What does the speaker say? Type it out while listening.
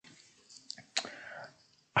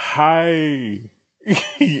Hi,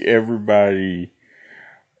 everybody.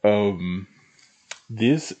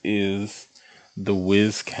 This is the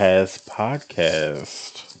WIZCAST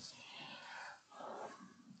Podcast,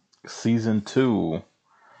 Season 2,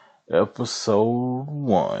 Episode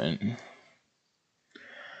 1.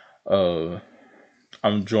 Uh,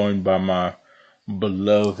 I'm joined by my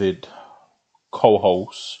beloved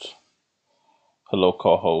co-host. Hello,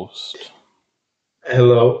 co-host.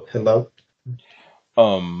 Hello, hello.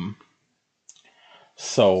 Um,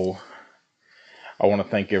 so I want to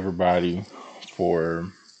thank everybody for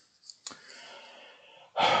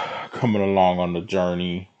coming along on the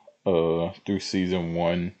journey through season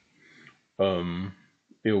 1. Um,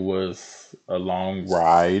 it was a long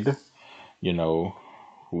ride. You know,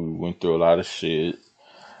 we went through a lot of shit,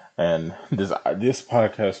 and this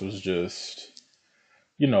podcast was just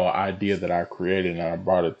an idea that I created, and I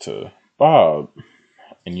brought it to Bob.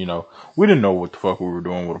 And we didn't know what the fuck we were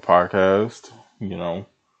doing with a podcast. You know,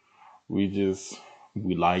 we just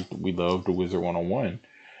we loved the Wizard 101,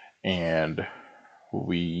 and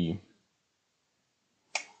we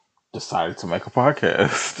decided to make a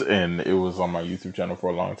podcast, and it was on my YouTube channel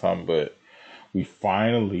for a long time, but we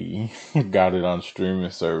finally got it on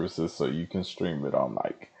streaming services, so you can stream it on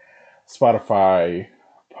like Spotify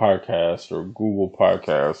podcast or Google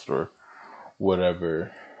podcast or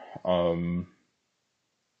whatever. Um,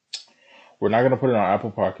 we're not gonna put it on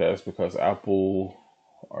Apple Podcasts because Apple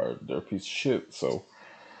are they're a piece of shit. So,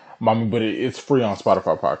 mommy, but it's free on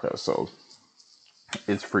Spotify podcast, so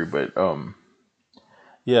it's free. But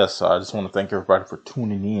yes, I just want to thank everybody for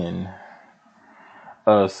tuning in.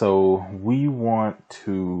 So we want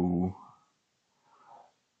to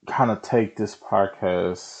kind of take this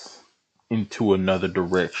podcast into another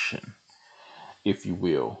direction, if you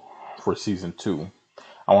will, for season 2.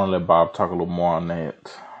 I want to let Bob talk a little more on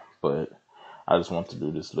that, but I just want to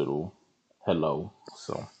do this little hello.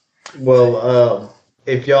 So, Well,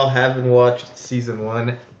 if y'all haven't watched season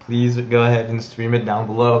one, please go ahead and stream it down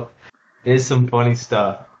below. There's some funny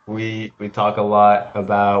stuff. We talk a lot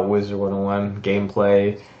about Wizard 101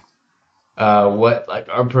 gameplay, what like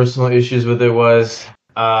our personal issues with it was.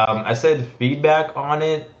 I said feedback on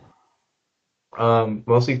it,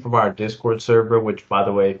 mostly from our Discord server, which by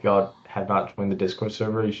the way, if y'all have not joined the Discord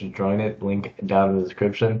server, you should join it. Link down in the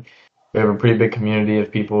description. We have a pretty big community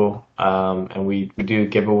of people, and we do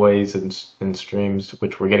giveaways and streams,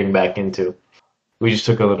 which we're getting back into. We just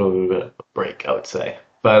took a little bit of a break, I would say.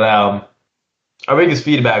 But our biggest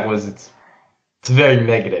feedback was it's very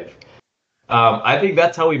negative. I think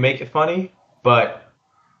that's how we make it funny, but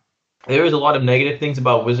there was a lot of negative things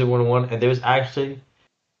about Wizard 101, and there's actually,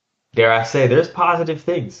 dare I say, there's positive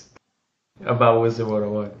things about Wizard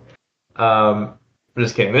 101. I'm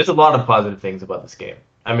just kidding. There's a lot of positive things about this game.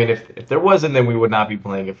 I mean, if there wasn't, then we would not be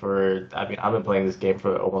playing it for. I mean, I've been playing this game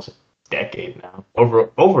for almost a decade now,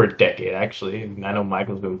 over a decade actually. And I know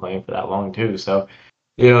Michael's been playing for that long too. So,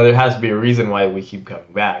 there has to be a reason why we keep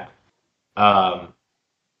coming back. Um,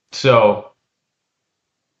 so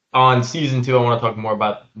on season 2, I want to talk more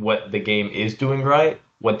about what the game is doing right,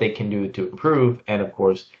 what they can do to improve, and of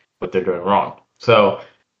course, what they're doing wrong. So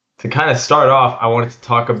to kind of start off, I wanted to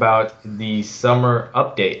talk about the summer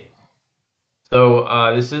update.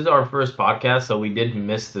 So this is our first podcast, so we did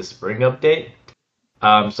miss the spring update.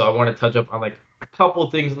 So I want to touch up on like a couple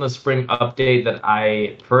things in the spring update that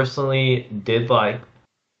I personally did like.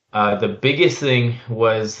 The biggest thing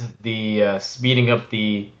was the speeding up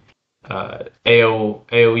the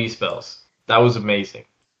AOE spells. That was amazing.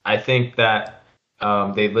 I think that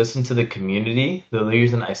they listened to the community. The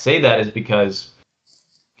reason I say that is because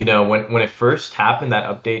when it first happened, that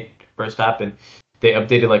update first happened, they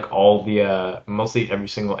updated like all the mostly every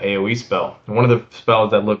single AoE spell. And one of the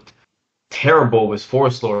spells that looked terrible was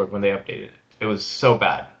Force Lord when they updated it. It was so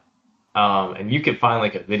bad. And you can find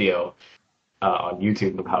like a video on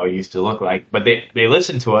YouTube of how it used to look like. But they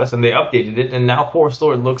listened to us and they updated it, and now Force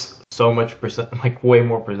Lord looks so much like way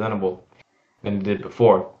more presentable than it did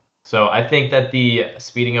before. So I think that the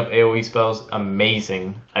speeding up AoE spells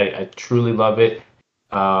amazing. I truly love it.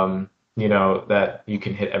 That you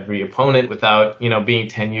can hit every opponent without, being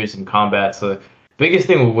 10 years in combat. So the biggest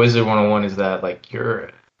thing with Wizard 101 is that like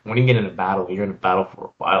when you get in a battle, you're in a battle for a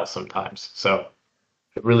while sometimes. So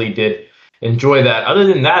it really did enjoy that. Other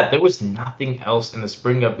than that, there was nothing else in the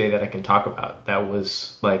spring update that I can talk about that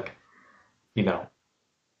was like,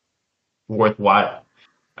 worthwhile.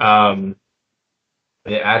 Um,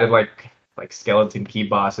 they added like skeleton key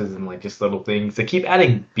bosses and like just little things. They keep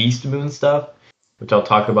adding Beast Moon stuff, which I'll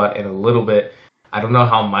talk about in a little bit. I don't know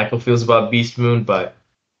how Michael feels about Beast Moon, but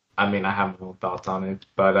I mean, I have my own thoughts on it.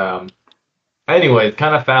 But Anyway,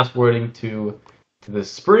 kind of fast forwarding to the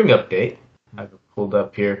spring update. I've pulled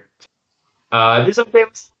up here. This update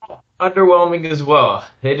was underwhelming as well.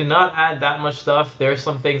 They did not add that much stuff. There are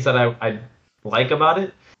some things that I like about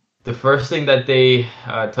it. The first thing that they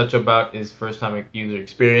touch about is first time user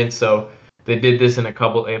experience. So they did this in a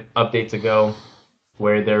couple updates ago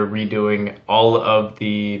where they're redoing all of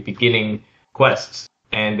the beginning quests.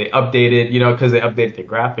 And they updated, because they updated the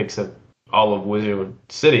graphics of all of Wizard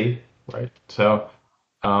City, right? So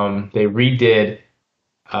they redid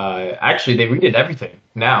actually, they redid everything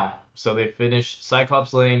now. So they finished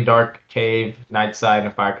Cyclops Lane, Dark Cave, Night Side,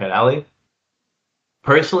 and Firecut Alley.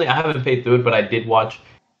 Personally, I haven't played through it, but I did watch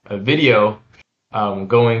a video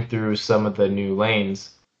going through some of the new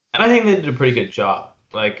lanes, and I think they did a pretty good job.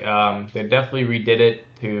 Like, they definitely redid it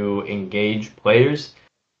to engage players.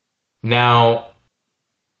 Now,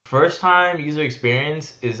 first time user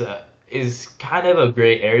experience is kind of a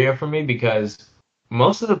gray area for me because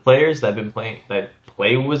most of the players that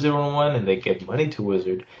play Wizard 101 and they give money to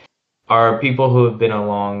Wizard are people who have been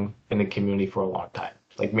along in the community for a long time,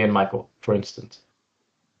 like me and Michael, for instance.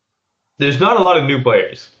 There's not a lot of new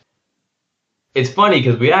players. It's funny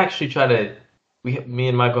because we actually me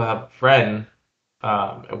and Michael have a friend,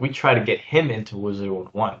 and we try to get him into Wizard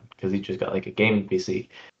 101 because he just got like a gaming PC.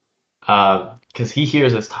 Because he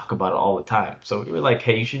hears us talk about it all the time. So we were like,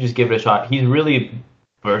 hey, you should just give it a shot. He's really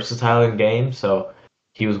versatile in games, so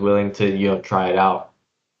he was willing to, try it out.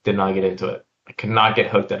 Did not get into it. I could not get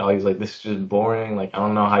hooked at all. He was like, this is just boring. Like, I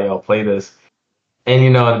don't know how y'all play this. And,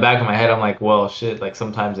 in the back of my head, I'm like, well, shit, like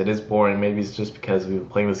sometimes it is boring. Maybe it's just because we've been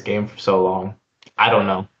playing this game for so long. I don't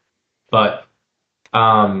know. But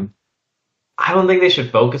I don't think they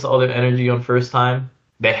should focus all their energy on first time.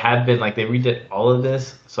 They have been, like, they redid all of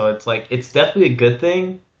this. So it's like, it's definitely a good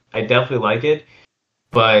thing. I definitely like it.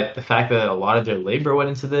 But the fact that a lot of their labor went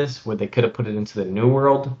into this, where they could have put it into the new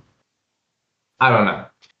world, I don't know.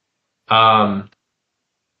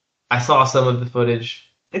 I saw some of the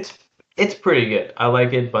footage. It's pretty good. I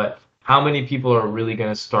like it, but how many people are really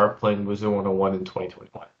gonna start playing Wizard 101 in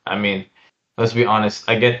 2021? I mean, let's be honest.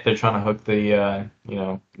 I get they're trying to hook the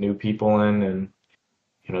new people in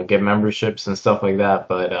and get memberships and stuff like that,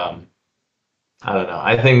 but I don't know.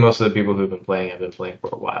 I think most of the people who've been playing have been playing for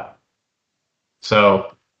a while.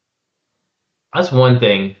 So that's one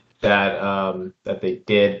thing that they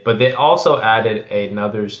did, but they also added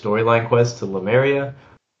another storyline quest to Lemuria,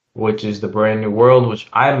 which is the brand new world, which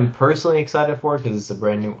I'm personally excited for because it's a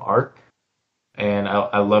brand new arc, and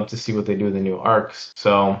I love to see what they do with the new arcs.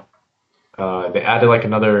 So they added like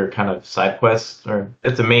another kind of side quest, or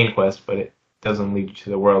it's a main quest, but it doesn't lead you to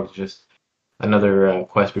the world. It's just another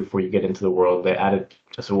quest before you get into the world. They added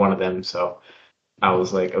just one of them, so I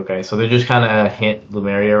was like, okay, so they're just kind of hint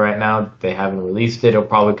Lemuria right now. They haven't released it. It'll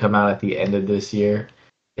probably come out at the end of this year,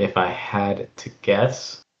 if I had to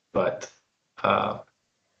guess. But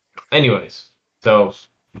anyways, so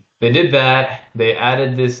they did that. They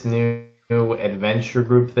added this new adventure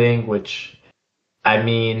group thing, which, I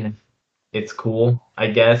mean, it's cool, I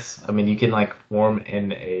guess. I mean, you can like form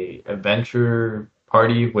in a adventure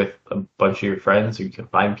party with a bunch of your friends, or you can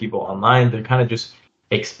find people online. They're kind of just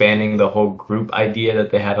expanding the whole group idea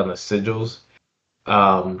that they had on the sigils,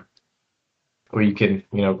 where you can,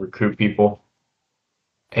 recruit people.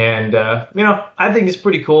 And, I think it's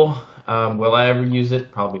pretty cool. Will I ever use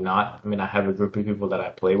it? Probably not. I mean, I have a group of people that I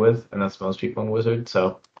play with, and that's most people in Wizard.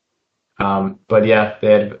 So, but yeah,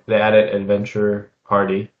 they added Adventure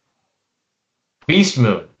Party. Beast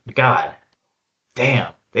Moon. God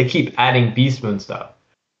damn. They keep adding Beast Moon stuff.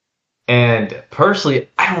 And personally,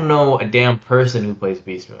 I don't know a damn person who plays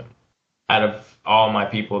Beast Moon out of all my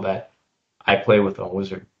people that I play with on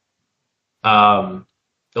Wizard. The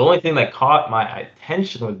only thing that caught my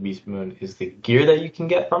attention with Beast Moon is the gear that you can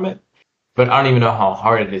get from it, but I don't even know how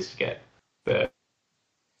hard it is to get. The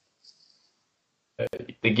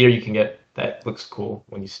gear you can get that looks cool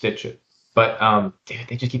when you stitch it. But dude,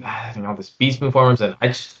 they just keep adding all this Beast Moon forms, and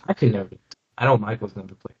I could never. I know Michael's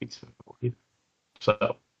never played Beast Moon before either,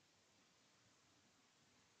 so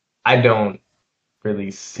I don't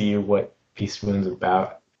really see what Beast Moon's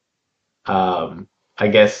about. I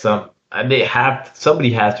guess somebody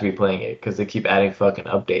has to be playing it because they keep adding fucking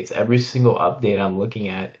updates. Every single update I'm looking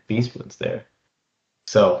at, Beast Moon's there.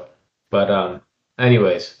 So, but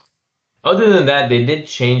anyways, other than that, they did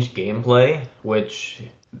change gameplay, which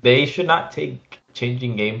they should not take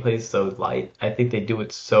changing gameplay so light. I think they do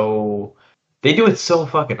it so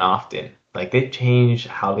fucking often. Like they change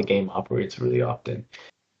how the game operates really often.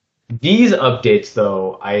 These updates,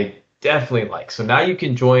 though, I definitely like. So now you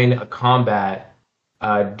can join a combat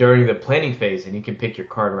during the planning phase, and you can pick your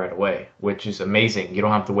card right away, which is amazing. You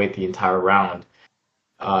don't have to wait the entire round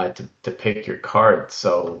to pick your card.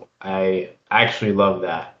 So I actually love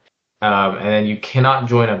that. And then you cannot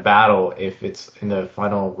join a battle if it's in the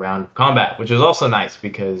final round of combat, which is also nice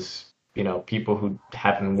because people who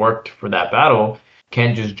haven't worked for that battle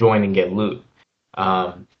can't just join and get loot.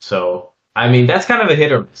 So I mean that's kind of a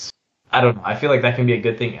hit or miss. I don't know. I feel like that can be a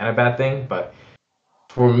good thing and a bad thing, but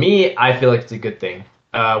for me, I feel like it's a good thing.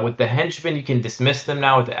 With the henchmen, you can dismiss them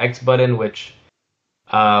now with the X button, which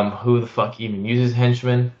who the fuck even uses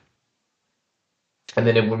henchmen? And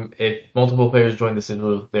then if multiple players join the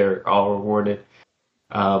Citadel, they're all rewarded,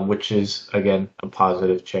 which is again a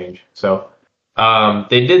positive change. So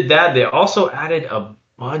they did that. They also added a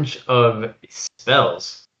bunch of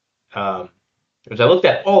spells, which I looked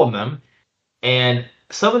at all of them, and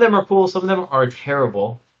some of them are cool, some of them are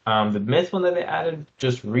terrible. The myth one that they added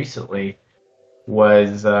just recently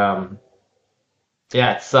was yeah,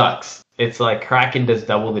 it sucks. It's like Kraken does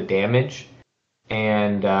double the damage,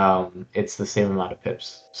 and it's the same amount of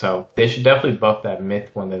pips. So they should definitely buff that myth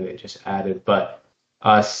one that they just added. But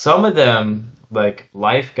some of them, like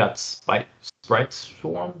Life, got Sprite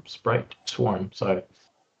Swarm, sorry,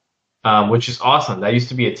 which is awesome. That used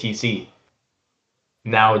to be a TC.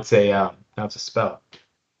 Now it's a spell.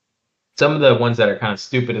 Some of the ones that are kind of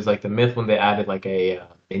stupid is like the myth when they added like a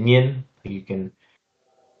minion. You can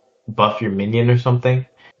buff your minion or something.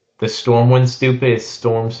 The storm one's stupid. It's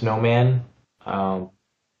Storm Snowman. Um,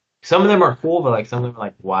 some of them are cool, but like some of them are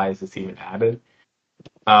like, why is this even added?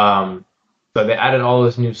 So they added all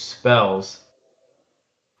those new spells,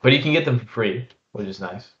 but you can get them for free, which is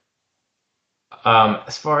nice.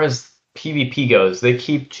 As far as PvP goes, they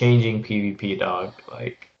keep changing PvP, dog.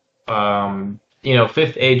 Like,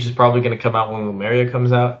 Fifth Age is probably going to come out when Lumeria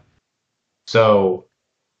comes out. So,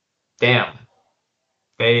 damn,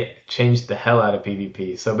 they changed the hell out of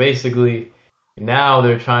PvP. So basically, now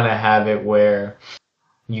they're trying to have it where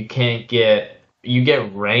you get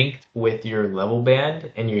ranked with your level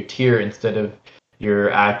band and your tier instead of your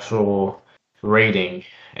actual rating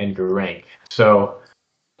and your rank. So,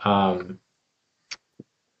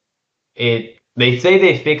 they say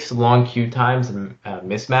they fixed long queue times and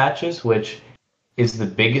mismatches, which is the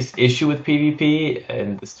biggest issue with PvP,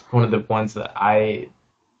 and it's one of the ones that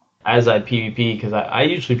as I PvP, because I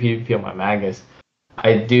usually PvP on my Magus,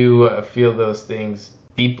 I do feel those things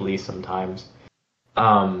deeply sometimes.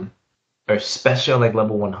 Or especially on like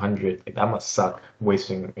level 100, like that must suck,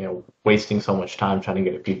 wasting so much time trying to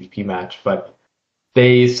get a PvP match. But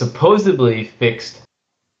they supposedly fixed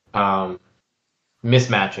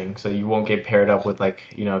mismatching, so you won't get paired up with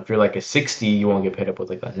if you're like a 60, you won't get paired up with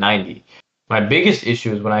like a 90. My biggest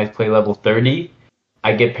issue is when I play level 30,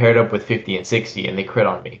 I get paired up with 50 and 60, and they crit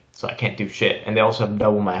on me, so I can't do shit. And they also have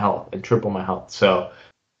double my health and triple my health. So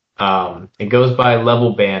it goes by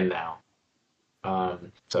level band now.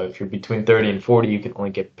 So if you're between 30 and 40, you can only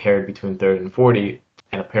get paired between 30 and 40,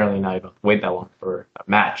 and apparently not even wait that long for a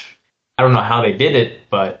match. I don't know how they did it,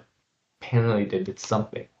 but apparently they did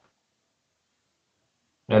something.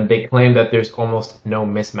 And they claim that there's almost no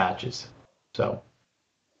mismatches. So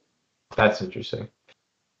that's interesting.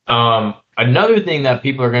 Another thing that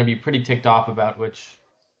people are going to be pretty ticked off about, which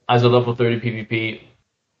as a level 30 PvP,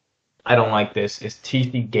 I don't like this, is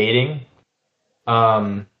TC gating.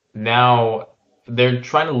 Now they're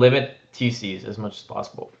trying to limit TCs as much as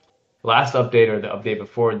possible. Last update or the update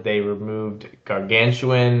before, they removed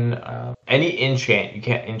Gargantuan, any enchant. You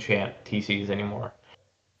can't enchant TCs anymore.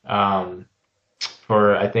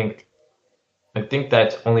 For I think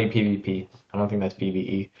that's only PvP. I don't think that's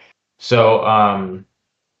PvE. So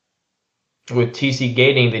with TC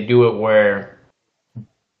gating, they do it where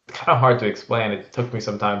it's kind of hard to explain. It took me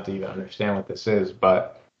some time to even understand what this is,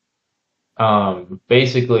 but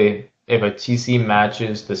basically, if a TC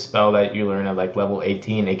matches the spell that you learn at like level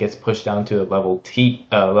 18, it gets pushed down to level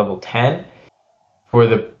 10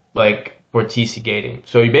 for for TC gating.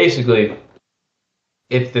 So you basically,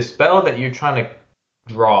 if the spell that you're trying to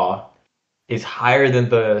draw is higher than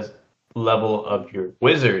the level of your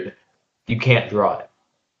wizard, you can't draw it.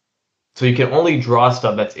 So you can only draw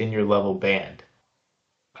stuff that's in your level band.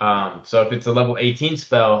 So if it's a level 18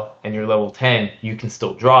 spell and you're level 10, you can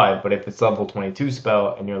still draw it, but if it's level 22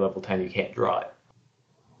 spell and you're level 10, you can't draw it.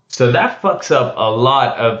 So that fucks up a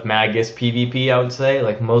lot of Magus PvP, I would say.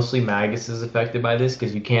 Like, mostly Magus is affected by this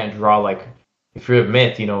because you can't draw, like, if you're a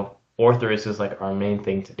myth, Orthrus is like our main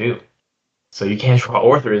thing to do. So you can't draw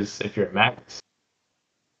Orthrus if you're a Magus.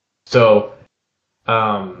 So,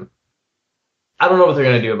 I don't know what they're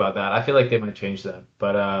going to do about that. I feel like they might change that.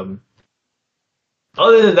 But,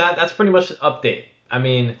 other than that, that's pretty much the update. I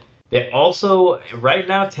mean, they also right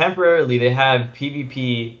now temporarily they have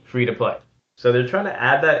PvP free to play. So they're trying to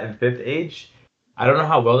add that in Fifth Age. I don't know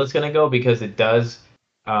how well that's gonna go because it does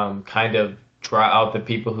kind of draw out the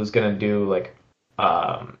people who's gonna do like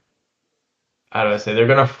how do I say they're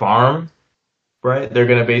gonna farm, right? They're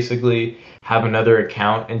gonna basically have another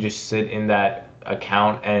account and just sit in that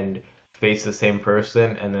account and face the same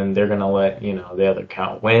person, and then they're gonna let the other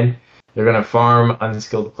account win. They're gonna farm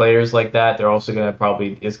unskilled players like that. They're also gonna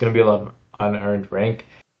probably it's gonna be a lot of unearned rank.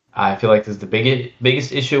 I feel like this is the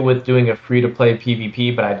biggest issue with doing a free to play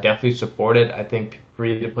PvP, but I definitely support it. I think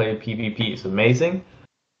free to play PvP is amazing.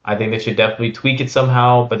 I think they should definitely tweak it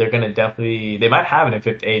somehow, but they're gonna definitely they might have it in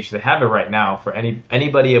Fifth Age. They have it right now for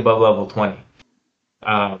anybody above level 20.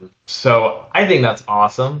 So I think that's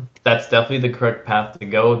awesome. That's definitely the correct path to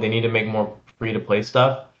go. They need to make more free to play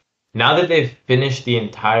stuff. Now that they've finished the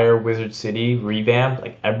entire Wizard City revamp,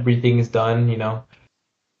 like everything's done,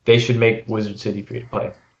 they should make Wizard City free to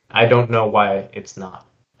play. I don't know why it's not.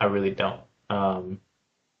 I really don't. Now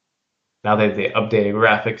that they updated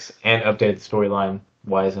graphics and updated the storyline,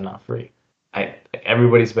 why is it not free?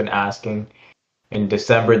 Everybody's been asking. In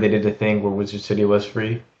December, they did a thing where Wizard City was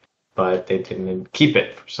free, but they didn't keep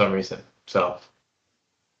it for some reason. So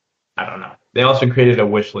I don't know. They also created a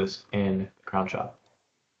wish list in Crown Shop,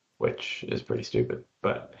 which is pretty stupid.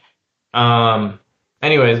 But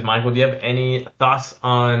anyways, Michael, do you have any thoughts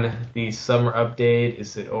on the summer update?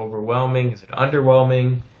 Is it overwhelming? Is it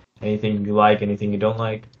underwhelming? Anything you like? Anything you don't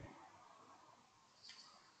like?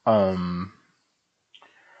 Um,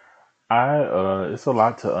 it's a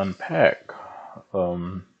lot to unpack.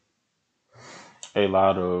 Um, a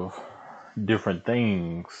lot of different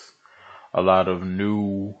things, a lot of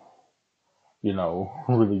new,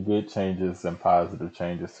 really good changes and positive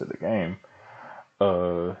changes to the game.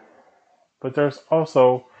 Uh, but there's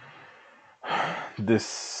also this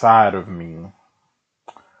side of me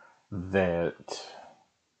that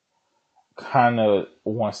kind of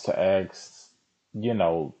wants to ask, you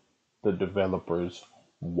know, the developers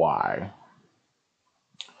why.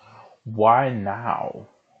 Why now?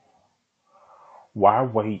 Why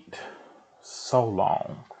wait so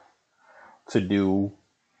long to do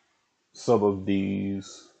some of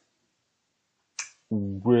these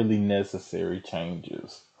really necessary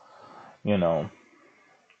changes? You know,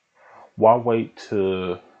 why wait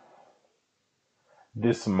to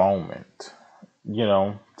this moment,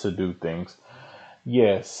 to do things?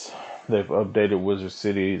 Yes, they've updated Wizard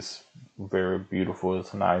City. It's very beautiful.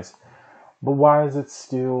 It's nice. But why is it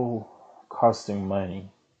still costing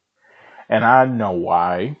money? And I know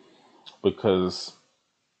why, because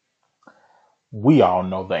we all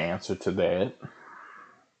know the answer to that.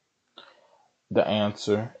 The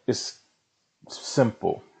answer is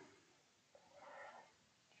simple.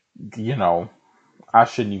 You know, I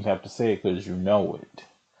shouldn't even have to say it because you know it.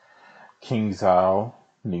 King's Isle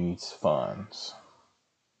needs funds.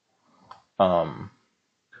 Um,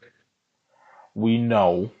 we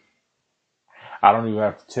know. I don't even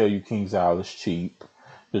have to tell you King's Isle is cheap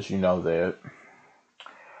because you know that.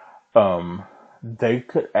 They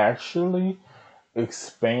could actually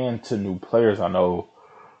expand to new players. I know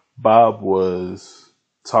Bob was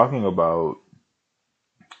talking about,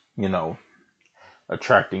 you know,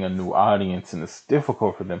 attracting a new audience, and it's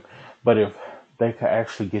difficult for them. But if they could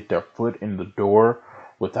actually get their foot in the door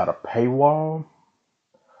without a paywall,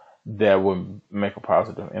 that would make a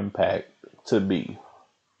positive impact to me.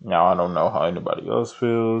 Now, I don't know how anybody else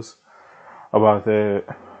feels about that,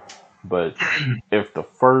 but if the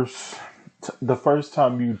first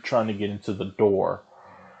time you trying to get into the door,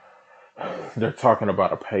 they're talking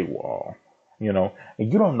about a paywall, and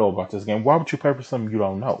you don't know about this game, why would you pay for something you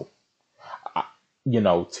don't know?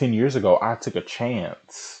 10 years ago, I took a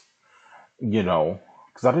chance, because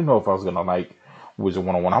I didn't know if I was going to like Wizard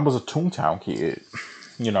 101. I was a Toontown kid,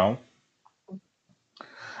 you know,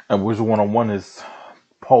 and Wizard 101 is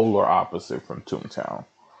polar opposite from Toontown.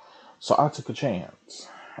 So I took a chance,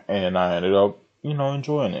 and I ended up,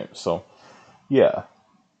 enjoying it. So, yeah.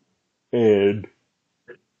 And,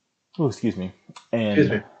 oh, excuse me. Excuse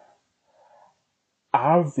me. And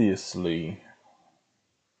obviously,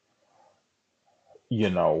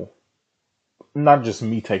 not just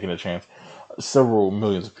me taking a chance, several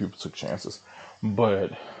millions of people took chances.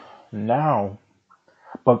 But now,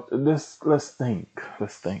 let's think.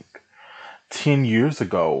 10 years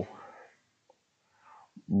ago,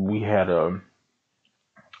 we had a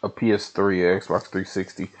PS3, Xbox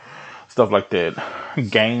 360, stuff like that.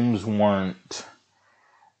 Games weren't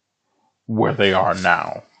where they are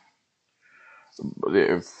now.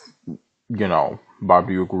 If, Bob,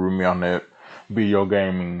 you agree with me on that? Video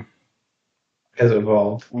gaming has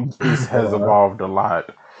evolved This a has lot. evolved a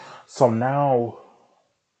lot. So now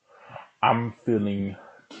I'm feeling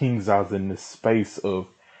King's House in this space of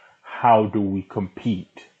how do we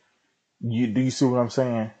compete? Do you see what I'm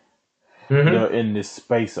saying? Hmm. They're in this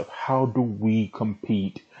space of how do we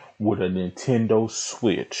compete with a Nintendo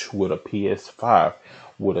Switch, with a PS5,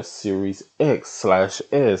 with a Series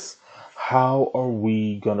X/S. How are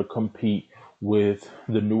we gonna compete with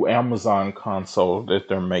the new Amazon console that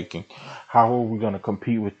they're making? How are we gonna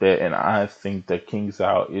compete with that? And I think that King's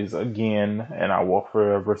Out is again, and I will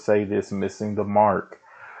forever say this, missing the mark.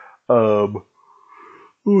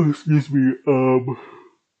 Excuse me.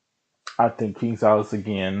 I think King's Out is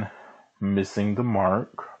again missing the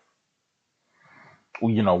mark.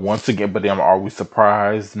 Once again, but are we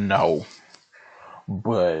surprised? No.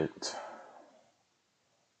 But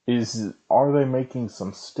are they making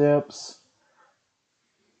some steps?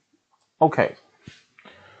 Okay.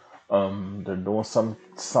 They're doing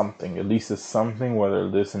something. At least it's something where they're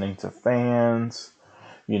listening to fans.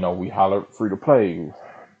 We hollered free to play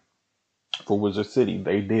for Wizard City.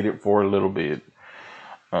 They did it for a little bit.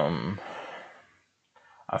 I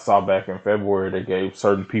saw back in February they gave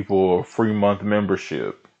certain people a free month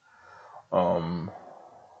membership.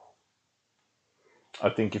 I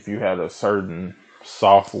think if you had a certain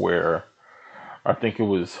software, I think it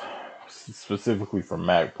was specifically for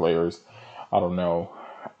Mac players. I don't know.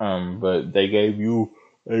 But they gave you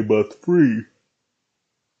a month free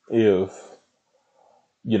if,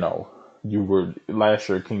 you know, you were last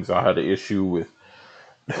year Kings I had an issue with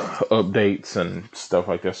updates and stuff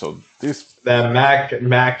like that. So this, That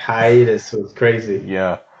Mac hiatus was crazy.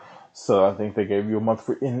 yeah. So I think they gave you a month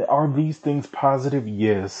free. And are these things positive?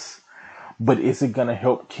 Yes. But is it gonna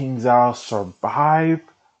help Kings Isle survive?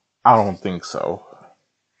 I don't think so.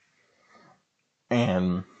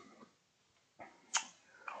 And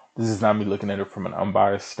this is not me looking at it from an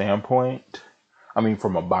unbiased standpoint. I mean,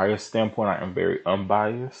 from a biased standpoint, I am very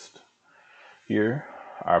unbiased here.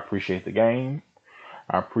 I appreciate the game.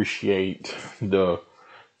 I appreciate the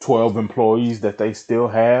 12 employees that they still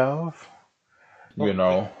have. You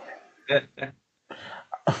know,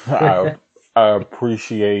 I, I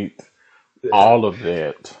appreciate all of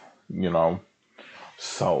that,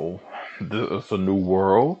 So, it's a new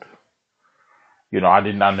world. I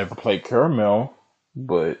never played Caramel,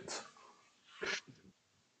 but,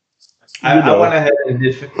 I went ahead and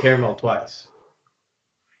did caramel twice.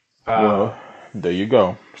 well, there you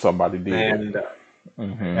go. Somebody did it.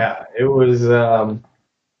 And Hmm. yeah, it was a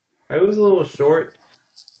little short.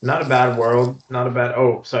 Not a bad world. Not a bad.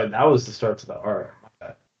 Oh, sorry, that was the start to the art. My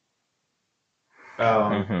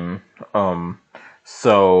bad. Hmm.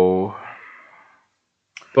 So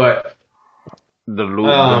But the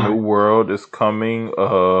new world is coming.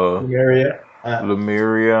 area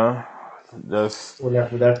Lemuria. That's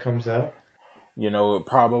whenever that comes out. it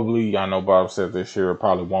probably. I know Bob said this year. It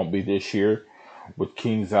probably won't be this year. With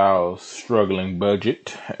King's Isle's struggling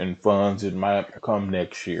budget and funds, it might come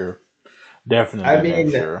next year. I Definitely mean,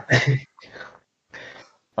 next year. you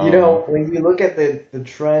Um. know, when you look at the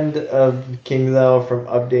trend of Kingdale from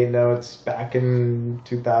update notes back in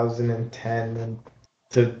 2010 and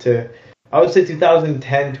to I would say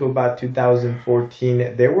 2010 to about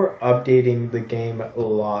 2014, they were updating the game a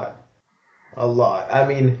lot. A lot. I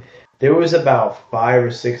mean, there was about 5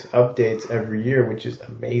 or 6 updates every year, which is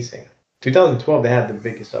amazing. 2012, they had the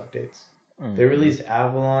biggest updates. They Hmm. released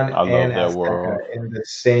Avalon I and love that Azteca world. in the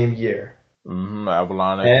same year.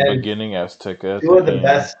 Avalon at the And beginning, Azteca at the end.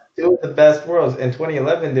 two of the best worlds. In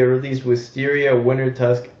 2011, they released Wisteria, Winter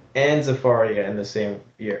Tusk, and Zafaria in the same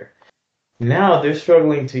year. Now they're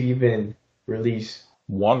struggling to even release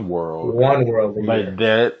One world. one world a But year.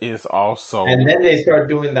 that is also And then they start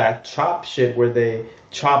doing that chop shit where they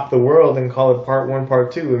chop the world and call it Part One,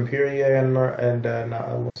 Part Two, Imperia not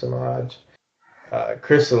Mirage,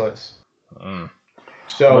 Chrysalis. mm.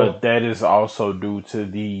 But So that is also due to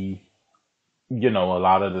a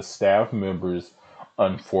lot of the staff members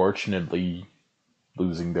unfortunately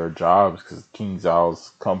losing their jobs because King Zhao's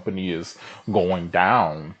company is going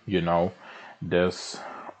down. That's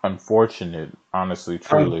unfortunate, honestly,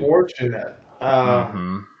 truly. unfortunate.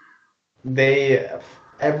 Hmm. They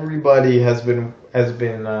everybody has been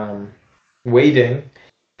waiting.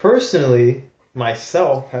 Personally,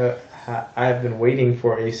 myself, I've been waiting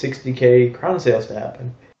for a 60K crown sales to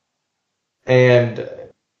happen, and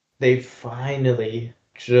they finally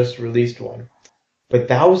just released one. But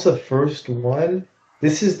that was the first one.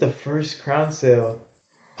 This is the first crown sale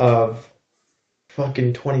of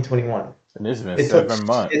fucking 2021. And it's been It took seven it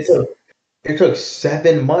months. took it took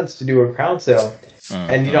 7 months to do a crown sale.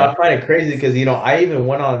 And Hmm. I find it crazy because I even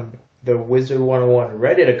went on. the Wizard 101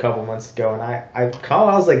 Reddit a couple months ago, and I called.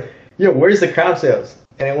 I was like, "Yo, where's the crown sales?"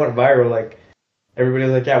 And it went viral. Like everybody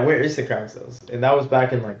was like, "Yeah, where is the crown sales?" And that was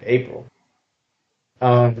back in like April.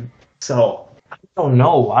 So I don't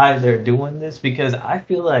know why they're doing this because I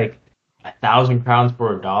feel like 1,000 crowns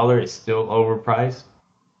for $1 is still overpriced.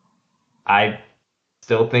 I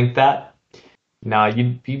still think that. Now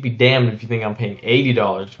you'd be damned if you think I'm paying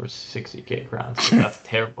 $80 for 60k crowns. 'Cause that's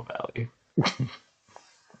terrible value.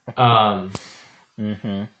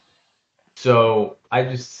 Mm-hmm. So I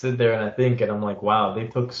just sit there and I think, and I'm like, wow, they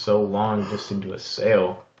took so long just to do a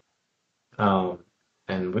sale.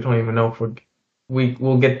 And we don't even know if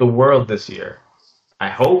we'll get the world this year. I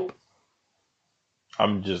hope.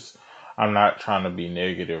 I'm not trying to be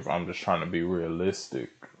negative. I'm just trying to be realistic.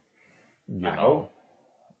 You I know, hope.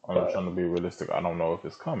 I'm just trying to be realistic. I don't know if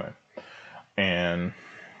it's coming. And,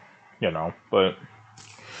 but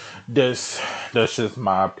that's just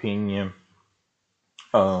my opinion.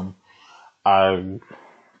 I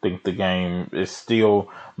think the game is still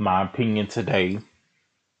my opinion today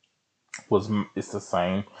it's the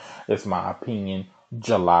same. It's my opinion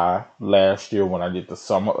July last year when I did the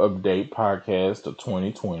summer update podcast of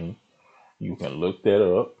 2020. You can look that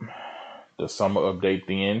up. The summer update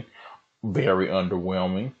then, very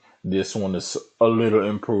underwhelming. This one is a little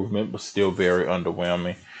improvement, but still very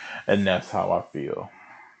underwhelming. And that's how I feel.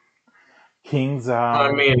 King's I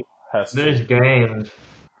Isle mean, has there's to games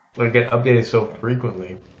that get updated so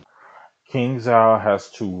frequently. King's Isle has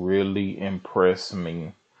to really impress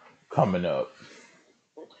me coming up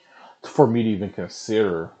for me to even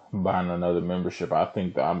consider buying another membership. I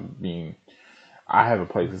think that I haven't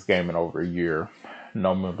played this game in over a year.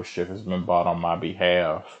 No membership has been bought on my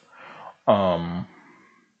behalf.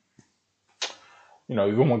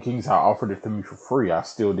 Even when King's Isle offered it to me for free, I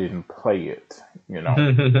still didn't play it,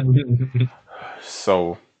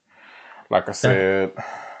 So, like I said,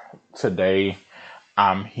 today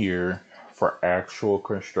I'm here for actual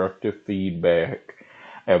constructive feedback,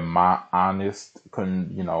 and my honest,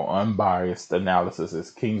 unbiased analysis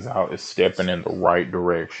is King's Isle is stepping in the right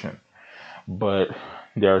direction. But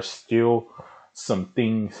there are still some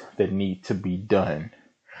things that need to be done.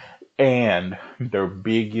 And their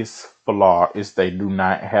biggest flaw is they do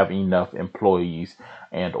not have enough employees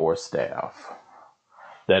and or staff.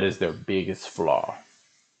 That is their biggest flaw.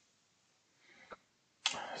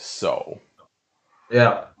 So,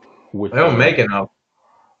 Yeah, with they don't the make enough.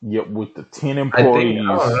 with the 10 I don't employees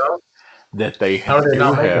know. that they How are they do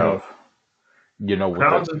not making have, enough? with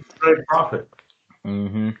Crowns the is great profit.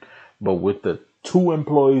 but with the 2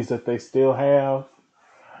 employees that they still have,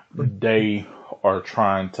 they are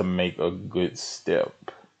trying to make a good step.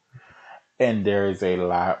 And there is a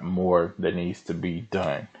lot more that needs to be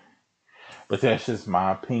done. But that's just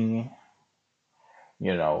my opinion.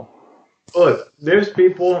 Look, there's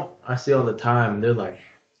people I see all the time. They're like,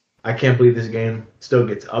 I can't believe this game still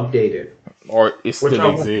gets updated. Or it Which still I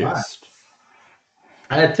won't lie. exists.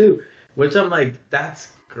 I had two. Which I'm like,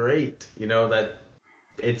 that's great. That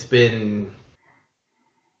it's been,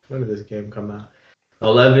 when did this game come out?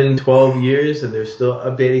 11, 12 years and they're still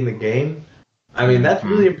updating the game. I mean, that's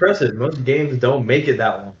really impressive. Most games don't make it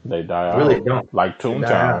that long. They die Really out. don't. Like They die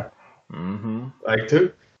Toontown. out. Like,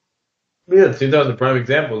 yeah, 2000 prime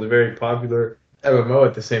example is a very popular MMO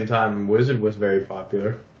at the same time. Wizard was very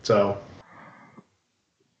popular. So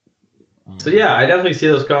yeah, I definitely see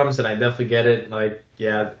those comments and I definitely get it. Like,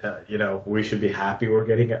 yeah, we should be happy we're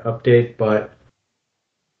getting an update, but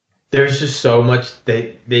there's just so much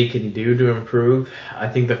they can do to improve. I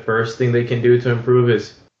think the first thing they can do to improve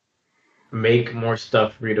is make more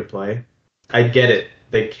stuff free to play. I get it.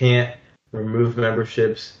 They can't remove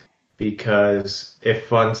memberships because it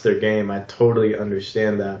funds their game. I totally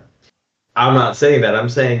understand that. I'm not saying that. I'm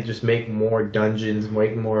saying just make more dungeons,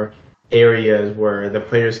 make more areas where the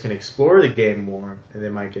players can explore the game more and they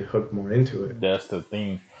might get hooked more into it. That's the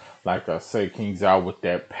thing. Like I say, King's Out with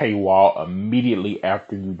that paywall immediately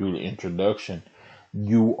after you do the introduction,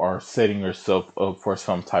 you are setting yourself up for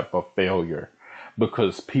some type of failure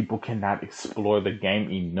because people cannot explore the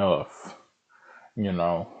game enough.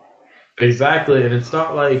 Exactly, and it's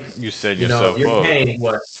not like You set yourself you're up. paying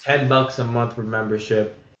what $10 a month for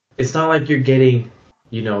membership. It's not like you're getting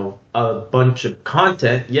a bunch of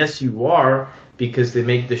content. Yes, you are because they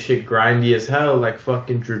make the shit grindy as hell, like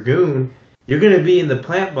fucking Dragoon. You're gonna be in the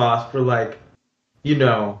plant boss for like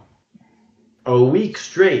a week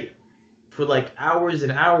straight for like hours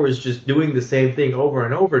and hours just doing the same thing over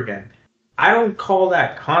and over again. I don't call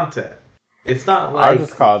that content. It's not like I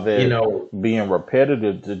just call that being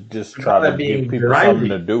repetitive to just try to give people something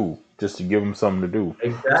to do, just to give them something to do,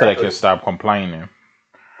 so they can stop complaining.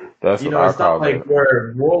 That's You what know, I it's not call like it.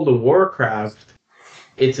 where World of Warcraft,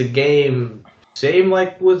 it's a game same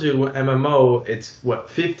like Wizard MMO. It's what,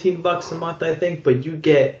 $15 a month, I think, but you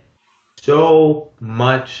get so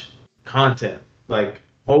much content. Like,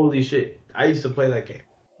 holy shit. I used to play that game.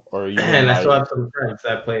 Or even And I still like, have some friends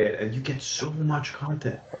that play it, and you get so much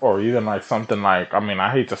content. something like, I mean,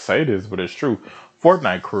 I hate to say this, but it's true.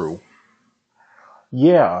 Fortnite Crew.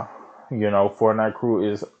 Yeah, Fortnite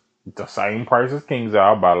Crew is the same price as King's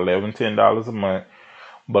Out, about $11, $10 a month.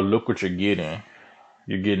 But look what you're getting.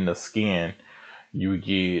 You're getting the skin. You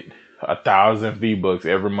get 1,000 V-Bucks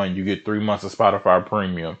every month. You get 3 months of Spotify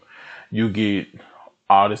Premium. You get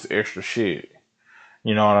all this extra shit.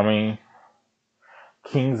 You know what I mean?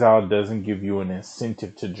 King's Out doesn't give you an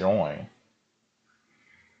incentive to join.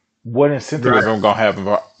 What incentive is Right. I gonna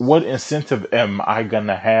have? What incentive am I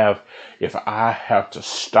gonna have if I have to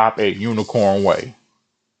stop at Unicorn Way?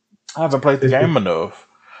 I haven't played the game enough.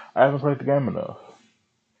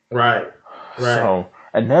 Right. Right. So,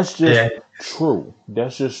 and that's Yeah. just true.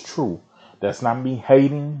 That's just true. That's not me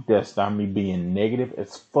hating. That's not me being negative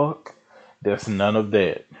as fuck. That's none of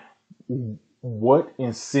that. What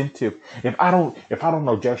incentive? If I don't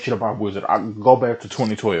know jack shit about Wizard, I go back to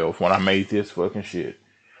 2012 when I made this fucking shit.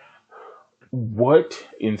 What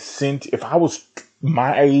incentive? If I was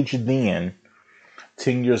my age then,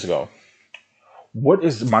 10 years ago, what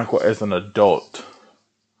is Michael as an adult?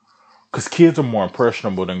 Because kids are more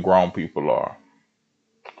impressionable than grown people are.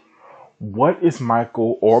 What is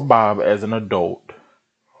Michael or Bob as an adult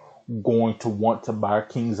going to want to buy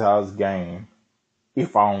King's House game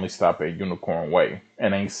if I only stop at Unicorn Way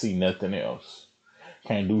and ain't see nothing else?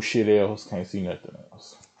 Can't do shit else, can't see nothing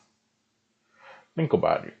else. Think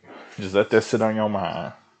about it. Just let that sit on your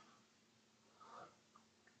mind.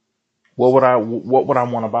 What would I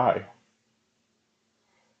want to buy?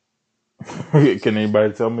 Can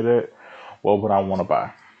anybody tell me that? What would I want to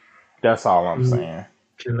buy? That's all I'm saying.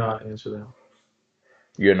 Cannot answer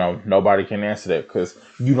that. Nobody can answer that because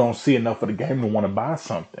you don't see enough of the game to want to buy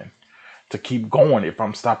something to keep going. If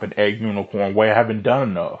I'm stopping at Unicorn Way, I haven't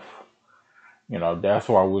done enough. That's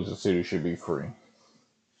why Wizard City should be free.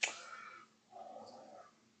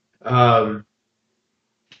 Another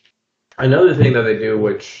thing that they do,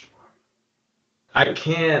 which I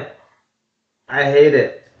can't, I hate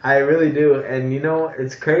it. I really do. And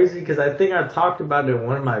it's crazy because I think I talked about it in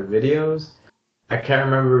one of my videos. I can't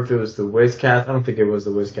remember if it was the WIZCAST. I don't think it was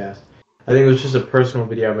the WIZCAST. I think it was just a personal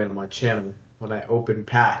video I made on my channel when I opened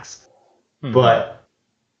packs. Mm-hmm. But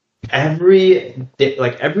every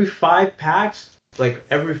 5 packs, like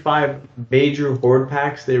every 5 major horde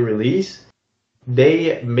packs they release,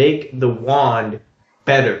 they make the wand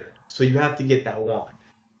better. So you have to get that wand.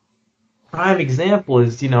 Prime example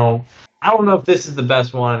is, I don't know if this is the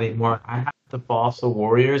best wand anymore. I have the Fossil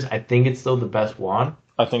Warriors. I think it's still the best wand.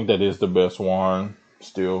 I think that is the best one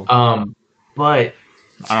still. But I don't know.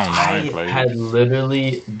 I ain't I played had it.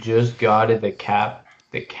 literally just got it the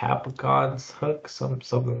Capricorn's hook,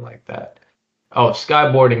 something like that. Oh,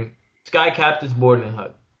 Sky Captain's boarding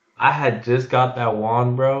hook. I had just got that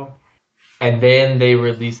wand, bro. And then they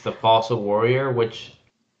released the Fossil Warrior, which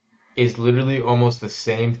is literally almost the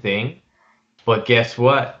same thing. But guess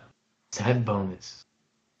what? Set bonus.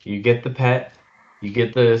 You get the pet, you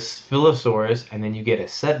get the Sphilosaurus, and then you get a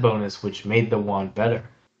set bonus, which made the wand better.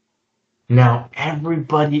 Now,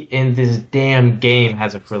 everybody in this damn game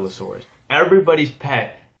has a Sphilosaurus. Everybody's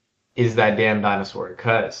pet is that damn dinosaur,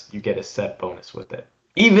 because you get a set bonus with it.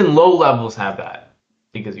 Even low levels have that,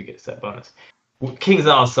 because you get a set bonus. Kings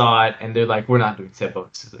all saw it, and they're like, we're not doing set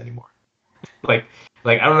bonuses anymore. Like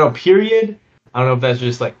I don't know, period. I don't know if that's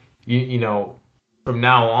just like, from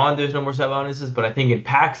now on, there's no more set bonuses, but I think in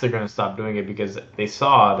packs, they're going to stop doing it because they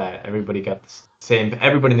saw that everybody got the same,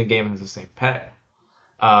 everybody in the game has the same pet.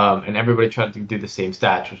 And everybody tried to do the same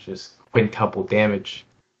stats, which is quintuple damage.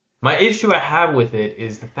 My issue I have with it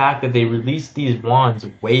is the fact that they release these wands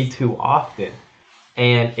way too often.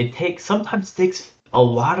 And sometimes takes a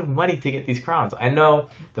lot of money to get these crowns. I know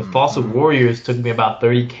the Fossil Warriors took me about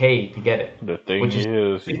 $30K to get it. The thing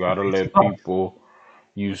is, you gotta let people.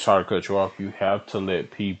 Sorry to cut you off. You have to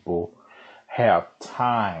let people have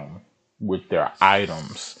time with their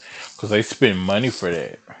items because they spend money for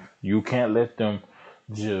that. You can't let them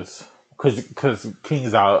just because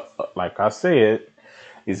Kings Out, like I said,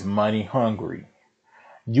 is money hungry.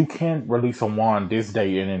 You can't release a wand this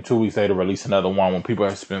day and then 2 weeks later release another wand when people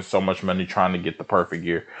have spent so much money trying to get the perfect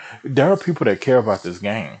gear. There are people that care about this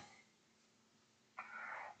game.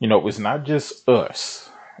 It's not just us.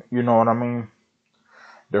 You know what I mean?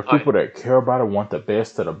 There are people that care about it, want the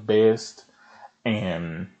best of the best,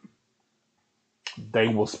 and they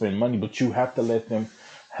will spend money, but you have to let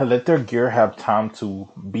their gear have time to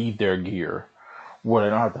be their gear, where they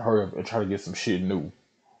don't have to hurry up and try to get some shit new.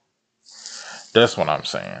 That's what I'm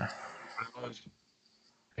saying. I was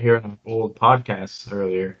hearing an old podcast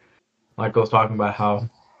earlier. Michael was talking about how,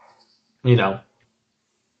 you know,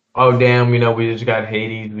 oh damn, we just got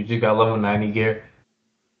Hades, we just got level 90 gear.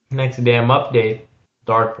 Next damn update,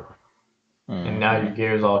 Dark, and now your Mm-hmm.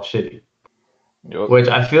 gear is all shitty. Yep. Which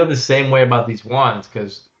I feel the same way about these wands,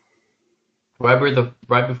 because right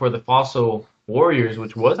before the Fossil Warriors,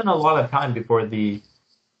 which wasn't a lot of time before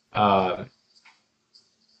uh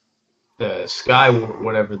the Sky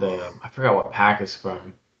whatever I forgot what pack is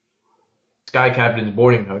from. Sky Captain's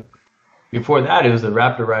boarding hook. Before that, it was the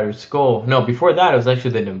Raptor Rider's skull. No, before that, it was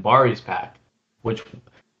actually the Nimbari's pack, which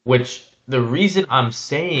the reason I'm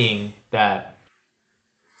saying that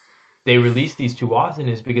they released these two often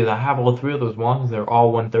is because I have all three of those wands. They're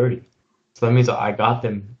all 130, so that means I got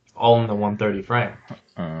them all in the 130 frame.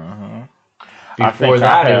 Mm-hmm. Before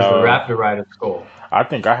that, it was the Raptor Rider's skull. I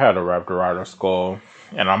think I had a Raptor Rider skull,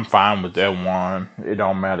 and I'm fine with that one. It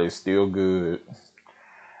don't matter. It's still good.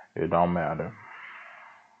 It don't matter.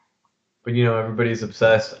 But everybody's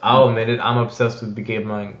obsessed. I'll admit it. I'm obsessed with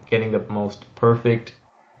getting the most perfect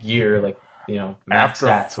gear, like max After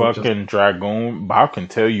stats. fucking Dragoon, Bob can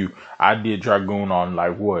tell you, I did Dragoon on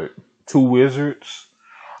like what, 2 wizards?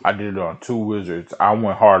 I did it on 2 wizards. I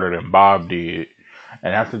went harder than Bob did.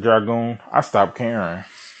 And after Dragoon, I stopped caring.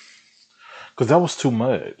 Because that was too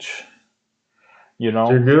much.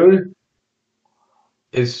 Dragoon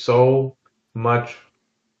is so much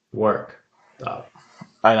work.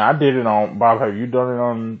 And I did it on, Bob, have you done it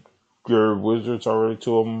on your wizards already?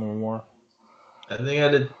 2 of them or more? I think I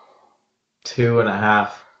did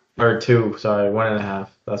 2.5. Or 2, sorry, 1.5.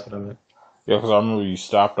 That's what I meant. Yeah, because I remember you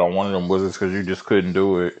stopped on one of them wizards because you just couldn't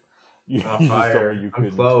do it. I'm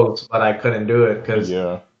close, but I couldn't do it because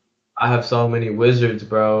yeah. I have so many wizards,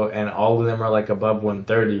 bro, and all of them are like above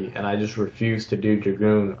 130, and I just refuse to do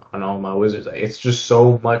Dragoon on all my wizards. It's just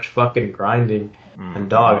so much fucking grinding, and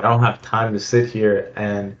dog, I don't have time to sit here,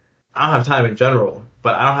 and I don't have time in general,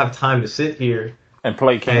 but I don't have time to sit here and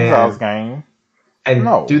play King's House game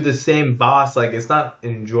and do the same boss. Like, it's not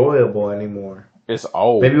enjoyable anymore. It's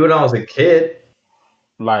old. Maybe when I was a kid.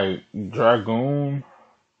 Like, Dragoon,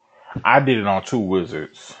 I did it on 2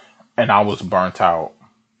 wizards, and I was burnt out.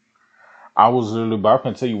 I was literally, but I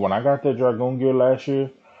can tell you, when I got that Dragoon gear last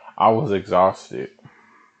year, I was exhausted.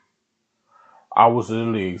 I was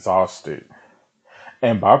literally exhausted.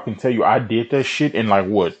 And Bob can tell you, I did that shit in like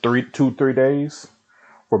what, 3 days?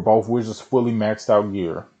 For both wizards, fully maxed out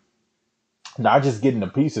gear. Not just getting the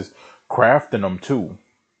pieces, crafting them too.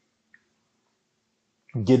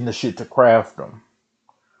 Getting the shit to craft them.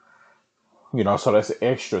 So that's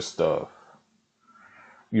extra stuff.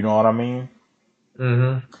 You know what I mean?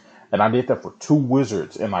 Mm-hmm. And I did that for 2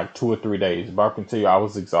 wizards in like 2 or 3 days. But I can tell you, I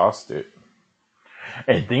was exhausted.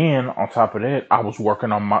 And then, on top of that, I was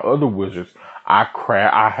working on my other wizards. I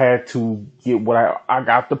had to get I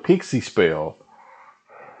got the pixie spell.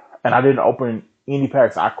 And I didn't open any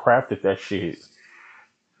packs. I crafted that shit.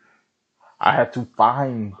 I had to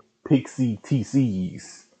find pixie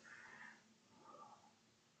TCs.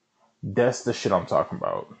 That's the shit I'm talking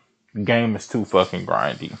about. Game is too fucking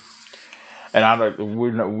grindy. And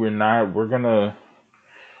we're gonna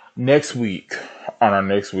next week, on our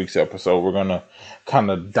next week's episode, we're gonna kind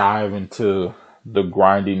of dive into the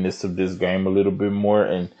grindiness of this game a little bit more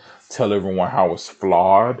and tell everyone how it's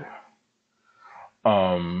flawed.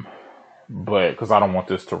 But because I don't want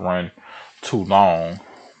this to run too long,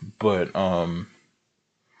 but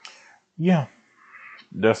yeah,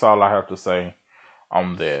 that's all I have to say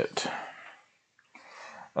on that.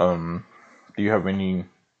 Do you have anything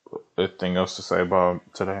else to say about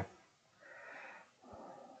today?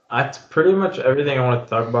 That's pretty much everything I want to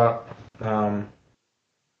talk about.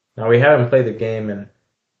 Now we haven't played the game in,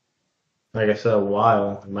 like I said, a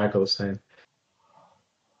while. Like Michael was saying,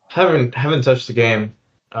 haven't touched the game,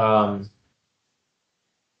 so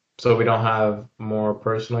we don't have more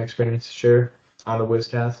personal experience to share on the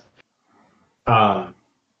WIZCAST.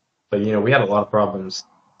 But we had a lot of problems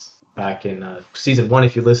back in season 1.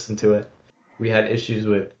 If you listen to it, we had issues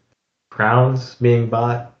with crowns being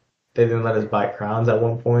bought. They didn't let us buy crowns at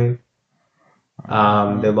one point.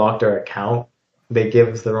 They locked our account. They gave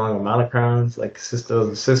us the wrong amount of crowns. Like, it was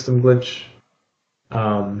a system glitch.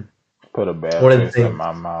 Put a bad taste in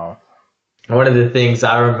my mouth. One of the things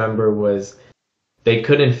I remember was they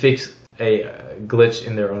couldn't fix a glitch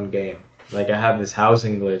in their own game. Like, I have this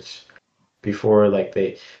housing glitch before, like,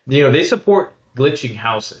 they support glitching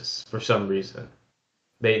houses for some reason.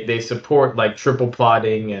 They support like triple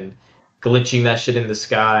plotting and glitching that shit in the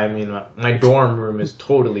sky. I mean, my dorm room is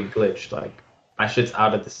totally glitched. Like my shit's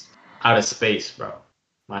out of space, bro.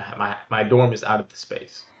 My dorm is out of the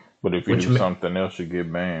space. But if you Which do something else, you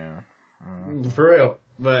get banned. for real,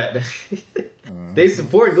 but they Mm-hmm.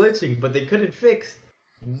 support glitching, but they couldn't fix.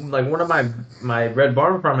 Like one of my red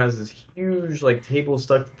barn farm has this huge like table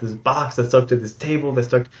stuck to this box that's stuck to this table that's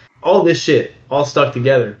stuck all this shit all stuck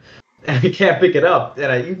together, and I can't pick it up.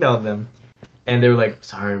 And I emailed them, and they were like,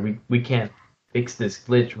 "Sorry, we can't fix this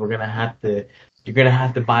glitch. You're gonna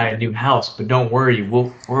have to buy a new house, but don't worry,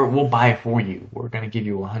 we'll buy it for you. We're gonna give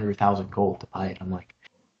you 100,000 gold to buy it." I'm like,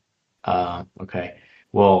 okay.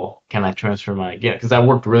 Well, can I transfer my, yeah, because I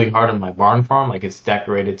worked really hard on my barn farm. Like it's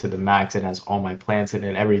decorated to the max. It has all my plants in it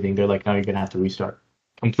and everything. They're like, no, you're gonna have to restart.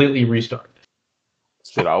 Completely restart.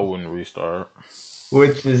 Shit, I wouldn't restart.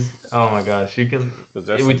 Which is, oh my gosh, you can, Because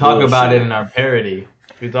that's we some talk about it bullshit. in our parody.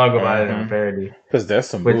 We talk about it in our Uh-huh. parody. Because that's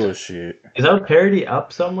some Which, bullshit. is our parody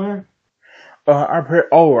up somewhere?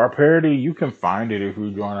 Our parody, you can find it if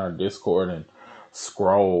you join our Discord and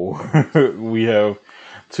scroll. We have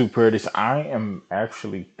two parodies. I am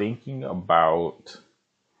actually thinking about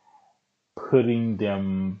putting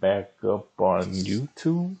them back up on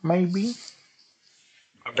YouTube, maybe?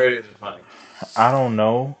 Our parodies are funny. I don't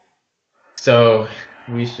know. So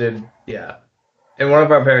we should, yeah. In one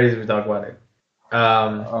of our parodies, we talk about it.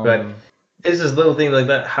 But Um, it's just little things like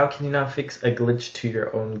that. How can you not fix a glitch to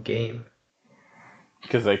your own game?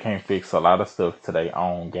 because they can't fix a lot of stuff to their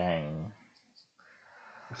own game.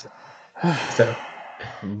 So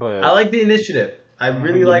I But like the initiative. I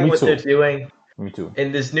really yeah, like me what they're too. doing. Me too.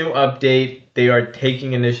 In this new update, they are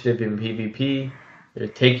taking initiative in PvP. They're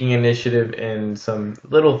taking initiative in some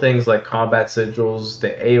little things like combat sigils. The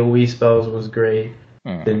AoE spells was great.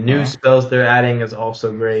 The new Hmm. spells they're adding is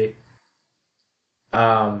also great.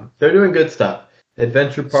 They're doing good stuff.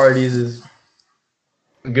 Adventure parties is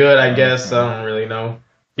good, I guess. I Hmm. don't really know.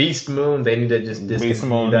 Beast Moon, they need to just Beast discontinue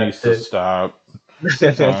Mode that needs to shit. stop.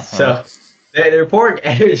 Uh-huh. So they're pouring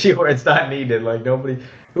energy where it's not needed. Like nobody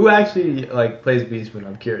who actually like plays Beast Moon.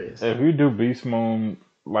 I'm curious. If you do Beast Moon,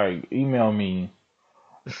 like email me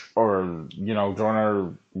or join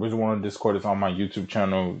our Wizard One Discord. It's on my YouTube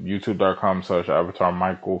channel, youtube.com/avatar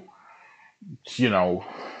Michael. You know,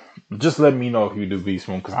 just let me know if you do Beast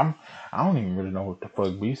Moon because I don't even really know what the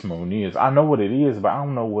fuck Beast Moon is. I know what it is, but I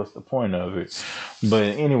don't know what's the point of it. But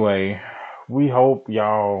anyway, we hope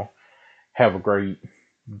y'all have a great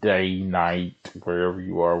day, night, wherever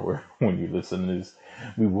you are when you listen to this.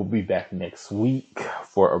 We will be back next week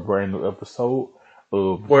for a brand new episode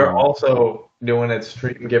of We're the. also doing a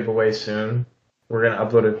stream giveaway soon. We're gonna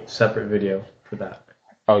upload a separate video for that.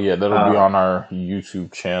 Oh yeah, that'll be Uh, on our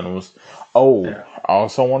YouTube channels. Oh, yeah. I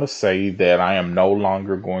also want to say that I am no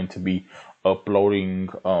longer going to be uploading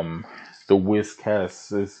the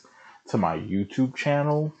WIZCasts to my YouTube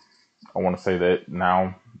channel. I want to say that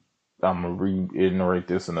now. I'm gonna reiterate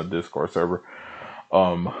this in the Discord server.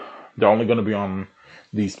 Um, they're only going to be on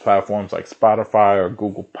these platforms like Spotify or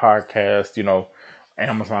Google Podcast,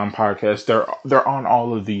 Amazon Podcast. They're on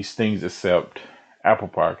all of these things except Apple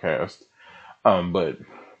Podcast. But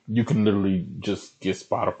you can literally just get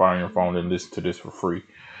Spotify on your phone and listen to this for free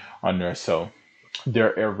on there. So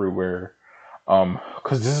they're everywhere.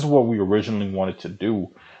 Because this is what we originally wanted to do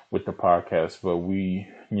with the podcast, but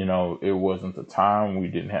it wasn't the time. We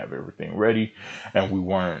didn't have everything ready, and we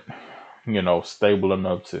weren't, stable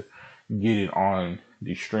enough to get it on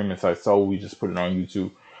the streaming site. So we just put it on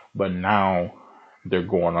YouTube. But now they're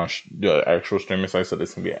going on the actual streaming site, so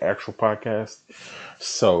this can be an actual podcast.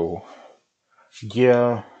 So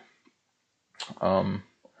yeah, um,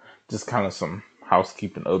 just kind of some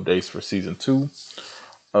housekeeping updates for season 2.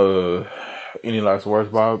 Uh, any last words,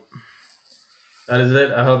 Bob? That is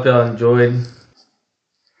it. I hope y'all enjoyed.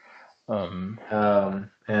 Um,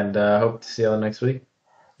 And hope to see y'all next week.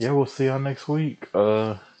 yeah, we'll see y'all next week.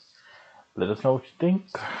 Let us know what you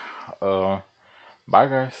think. Bye,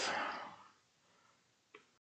 guys.